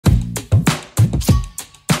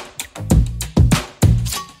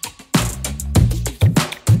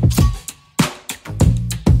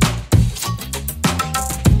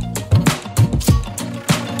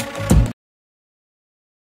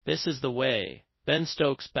This is the way. Ben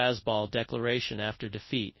Stokes' baseball declaration after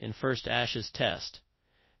defeat in first Ashes Test.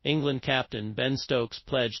 England captain Ben Stokes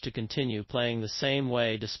pledged to continue playing the same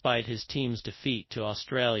way despite his team's defeat to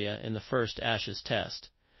Australia in the first Ashes Test.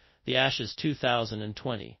 The Ashes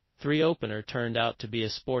 2023 opener turned out to be a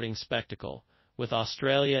sporting spectacle, with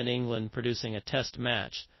Australia and England producing a test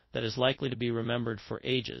match that is likely to be remembered for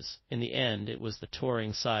ages. In the end, it was the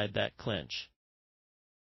touring side that clinched.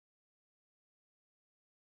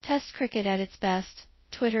 Test cricket at its best.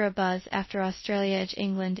 Twitter abuzz after Australia edge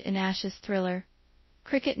England in Ashes thriller.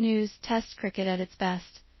 Cricket news. Test cricket at its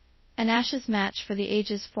best. An Ashes match for the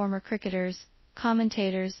ages. Former cricketers,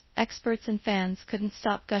 commentators, experts and fans couldn't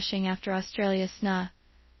stop gushing after Australia sna.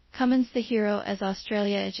 Cummins the hero as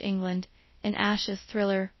Australia edge England in Ashes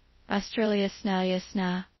thriller. Australia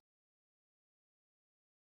sna.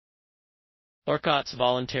 ERCOT's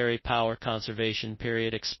voluntary power conservation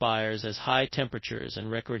period expires as high temperatures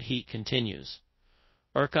and record heat continues.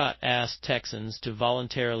 ERCOT asked Texans to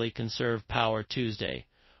voluntarily conserve power Tuesday.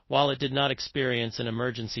 While it did not experience an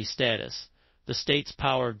emergency status, the state's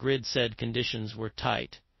power grid said conditions were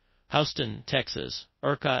tight. Houston, Texas.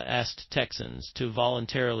 ERCOT asked Texans to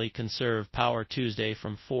voluntarily conserve power Tuesday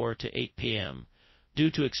from 4 to 8 p.m.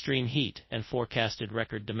 due to extreme heat and forecasted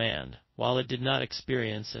record demand, while it did not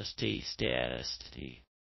experience a status.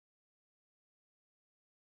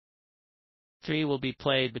 3 will be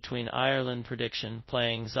played between Ireland. Prediction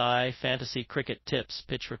playing Zai Fantasy Cricket Tips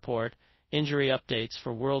Pitch Report Injury Updates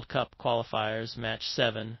for World Cup Qualifiers Match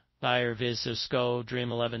 7 Bayer vs SCO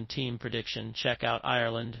Dream 11 Team Prediction. Check out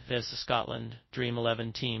Ireland vs Scotland Dream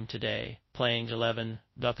 11 Team today. Playing 11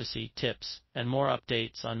 Fantasy Tips and more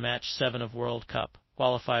updates on Match 7 of World Cup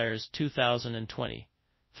Qualifiers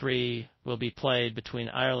 2023 will be played between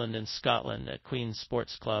Ireland and Scotland at Queen's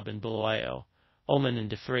Sports Club in Bulawayo. Oman and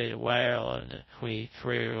Defree Ireland.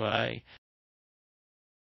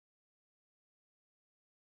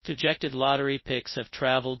 Dejected lottery picks have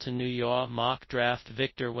traveled to New York. Mock draft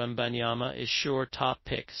Victor Wembanyama is sure top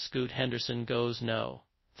pick. Scoot Henderson goes no.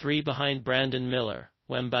 3 behind Brandon Miller.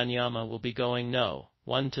 Wembanyama will be going no.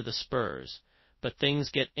 1 to the Spurs. But things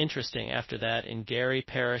get interesting after that in Gary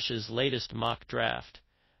Parrish's latest mock draft.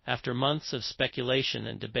 After months of speculation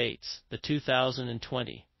and debates, the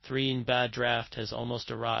 2023 NBA draft has almost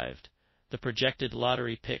arrived. The projected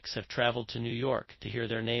lottery picks have traveled to New York to hear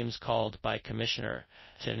their names called by Commissioner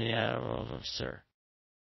Sir.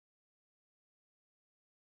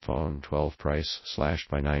 iPhone 12 price slashed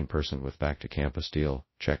by 9% with back-to-campus deal.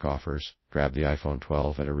 Check offers. Grab the iPhone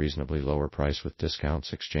 12 at a reasonably lower price with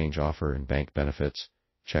discounts, exchange offer, and bank benefits.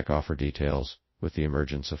 Check offer details. With the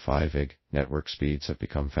emergence of 5G, network speeds have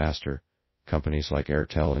become faster. Companies like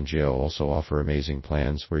Airtel and Jio also offer amazing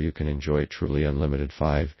plans where you can enjoy truly unlimited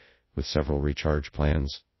 5G with several recharge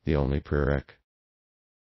plans. The only prereq.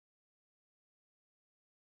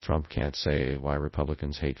 Trump can't say why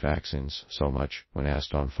Republicans hate vaccines so much. When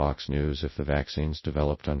asked on Fox News if the vaccines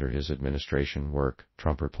developed under his administration work,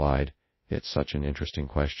 Trump replied, "It's such an interesting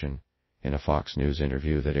question." In a Fox News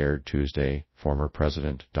interview that aired Tuesday, former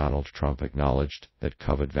President Donald Trump acknowledged that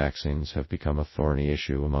COVID vaccines have become a thorny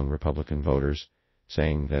issue among Republican voters,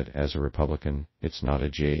 saying that as a Republican, it's not a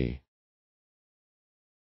G.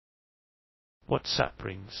 WhatsApp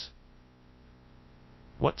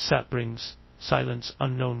brings silence,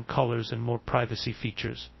 unknown callers, and more privacy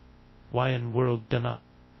features. Why in world dunno?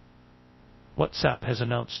 WhatsApp has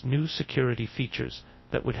announced new security features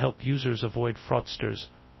that would help users avoid fraudsters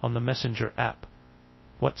on the Messenger app.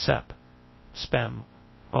 WhatsApp spam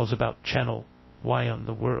calls about channel why on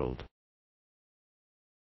the world.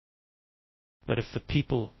 But if the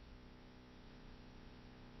people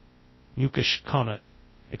Mukesh Khanna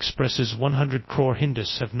expresses 100 crore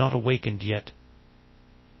Hindus have not awakened yet.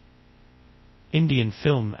 Indian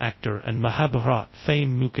film actor and Mahabharat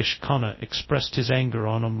fame Mukesh Khanna expressed his anger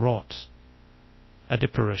on Amrot's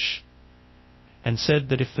Adiparish and said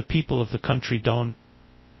that if the people of the country don't,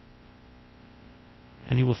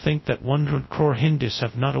 and you will think that 100 crore Hindus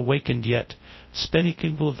have not awakened yet, then the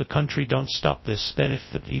people of the country don't stop this, then if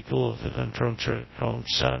the people of the country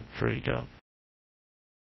don't.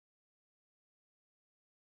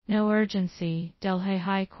 No urgency. Delhi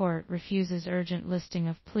High Court refuses urgent listing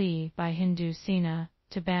of plea by Hindu Sena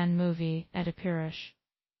to ban movie Adiparish.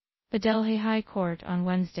 The Delhi High Court on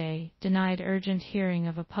Wednesday denied urgent hearing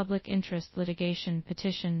of a public interest litigation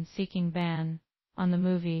petition seeking ban on the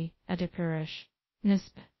movie Adiparish.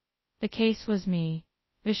 NISP. The case was me.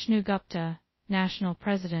 Vishnu Gupta, National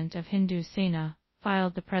President of Hindu Sena,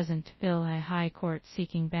 filed the present Delhi High Court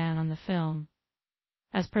seeking ban on the film.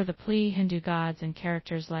 As per the plea, Hindu gods and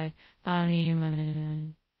characters like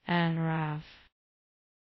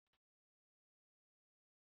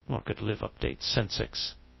Market Live Update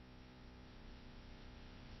Sensex.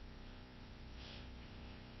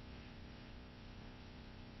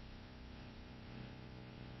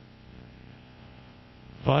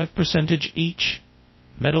 %5 each.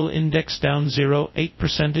 Metal index down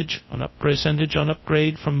 0.8% on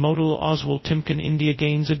upgrade from Modal Oswald Timken. India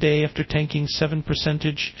gains a day after tanking 7%.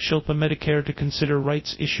 Shilpa Medicare to consider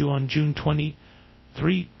rights issue on June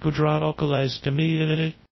 23. Gujarat localized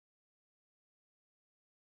to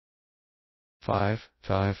 5.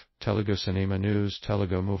 Telugu Cinema News,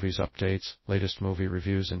 Telugu Movies Updates, latest movie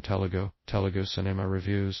reviews in Telugu, Telugu Cinema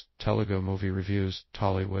Reviews, Telugu Movie Reviews,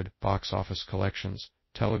 Tollywood, Box Office Collections,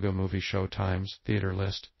 Telugu Movie Show Times, Theatre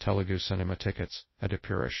List, Telugu Cinema Tickets,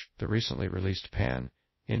 Adipurish, the recently released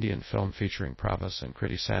Pan-Indian film featuring Pravas and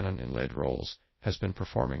Kriti Sanon in lead roles, has been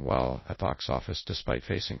performing well at box office despite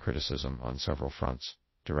facing criticism on several fronts.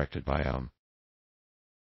 Directed by a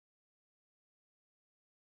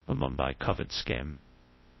Mumbai COVID scam.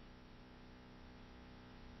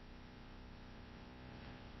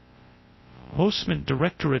 Enforcement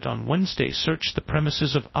Directorate on Wednesday searched the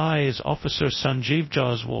premises of IAS officer Sanjeev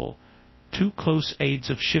Jaiswal, two close aides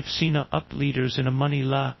of Shiv Sena leaders in a money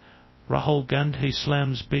law. Rahul Gandhi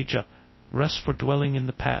slams BJP, rests for dwelling in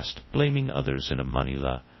the past, blaming others in a money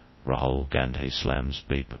law. Rahul Gandhi slams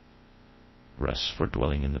BJP, rests for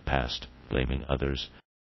dwelling in the past, blaming others.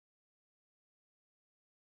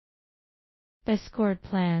 Discord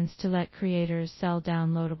plans to let creators sell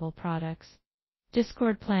downloadable products.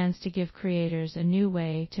 Discord plans to give creators a new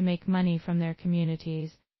way to make money from their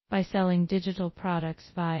communities by selling digital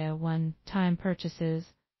products via one-time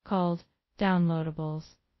purchases, called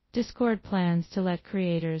downloadables. Discord plans to let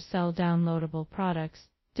creators sell downloadable products.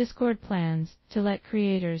 Discord plans to let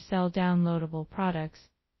creators sell downloadable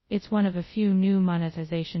products. It's one of a few new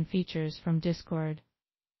monetization features from Discord.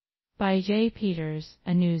 By J. Peters,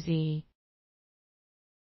 a News E!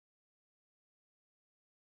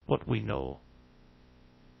 What we know.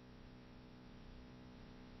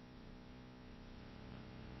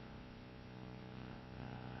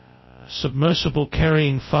 Submersible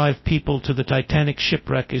carrying 5 people to the Titanic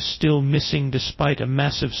shipwreck is still missing despite a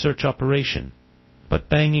massive search operation, but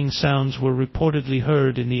banging sounds were reportedly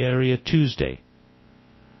heard in the area Tuesday.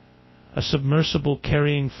 A submersible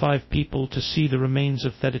carrying 5 people to see the remains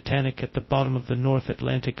of the Titanic at the bottom of the North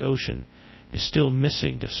Atlantic Ocean is still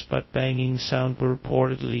missing despite banging sound were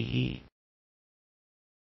reportedly.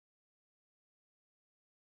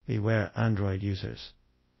 Beware Android users.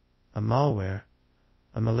 A malware,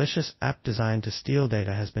 a malicious app designed to steal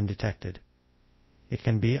data, has been detected. It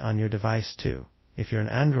can be on your device too. If you're an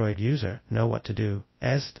Android user, know what to do.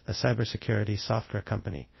 EST, a cybersecurity software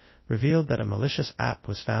company, revealed that a malicious app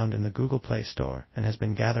was found in the Google Play Store and has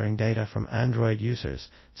been gathering data from Android users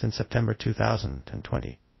since September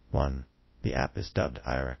 2021. The app is dubbed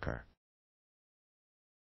iRecker.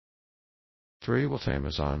 3 will take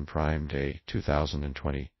Amazon Prime Day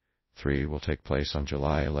 2023 will take place on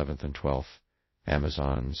July 11th and 12th.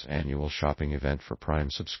 Amazon's annual shopping event for Prime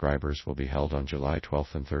subscribers will be held on July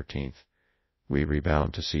 12th and 13th. We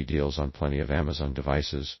rebound to see deals on plenty of Amazon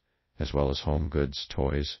devices, as well as home goods,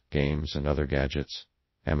 toys, games, and other gadgets.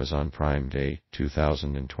 Amazon Prime Day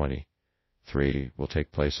 2023 will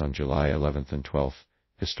take place on July 11th and 12th.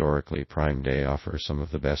 Historically, Prime Day offers some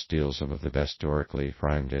of the best deals, some of the best historically.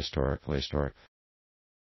 Prime Day historic.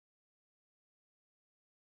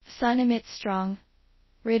 Sun emits strong.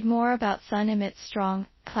 Read more about Sun emits strong,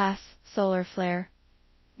 class, solar flare.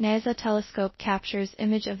 NASA telescope captures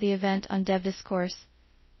image of the event on DevDiscourse.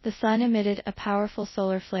 The Sun emitted a powerful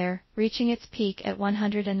solar flare, reaching its peak at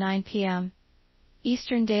 109 p.m.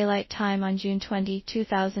 Eastern Daylight Time on June 20,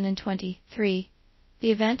 2023.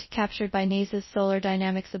 The event, captured by NASA's Solar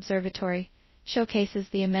Dynamics Observatory, showcases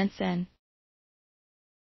the immense N.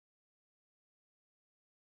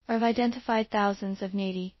 Have identified thousands of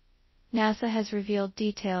NADI. NASA has revealed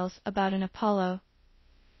details about an Apollo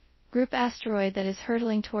group asteroid that is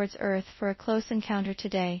hurtling towards Earth for a close encounter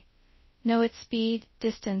today. Know its speed,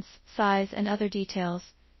 distance, size, and other details.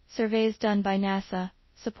 Surveys done by NASA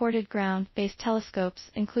supported ground-based telescopes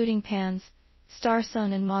including PANS,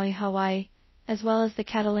 Starson and Maui, Hawaii, as well as the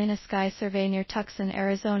Catalina Sky Survey near Tucson,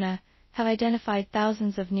 Arizona, have identified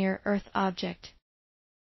thousands of near-Earth objects.